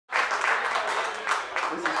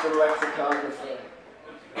This is for lexicographer.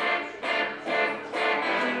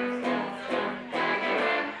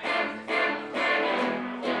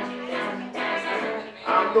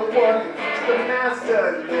 I'm the one who keeps the master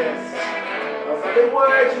list of every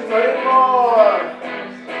word you've heard more.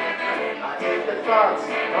 I take the thoughts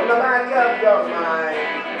from the back of your mind,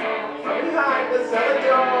 from behind the cellar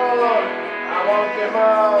door. I want them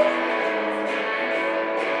all.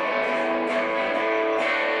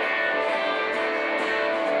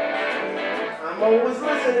 I'm always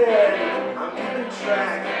listening, I'm keeping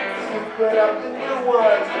track, scooping up the new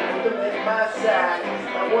ones and put them in my sack.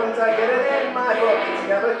 And once I get it in my book, it's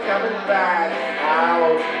never coming back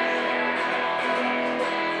out.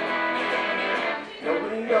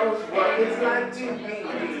 Nobody knows what it's like to be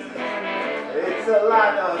me. It's a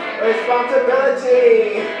lot of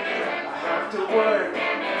responsibility. I have to work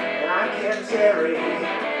and I can't tarry,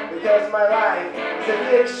 because my life is a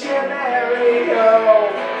dictionary. Oh,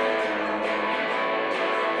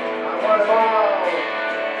 want them all.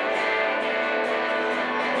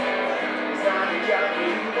 It's not a job for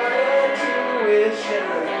you, got intuition.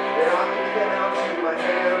 It all comes down to my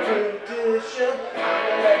erudition. I'm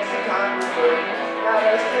the lexicographer, not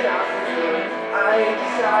a stenographer. I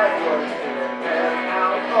decide what's in and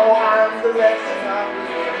out. Oh, I'm the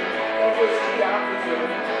lexicographer, and what's geographer.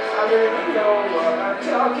 I really know what I'm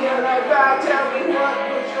talking about. Tell me, what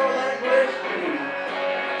would your language be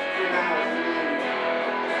without me?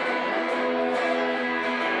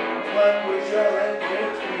 What would your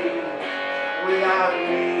language be without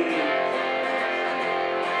me?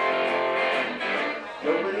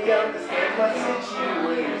 Nobody understands my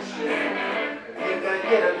situation. I think I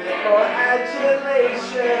get a bit more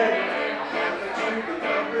adulation. I have a truly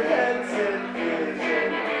comprehensive vision.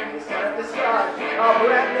 It's time to start a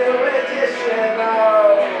brand new edition.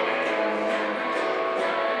 Oh,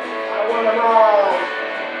 I want them all,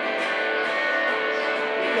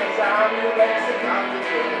 because I'm the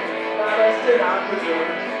lexicographer, not a stenographer.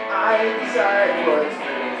 I decide what's in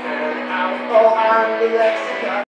and out. Oh, I'm the lexicographer.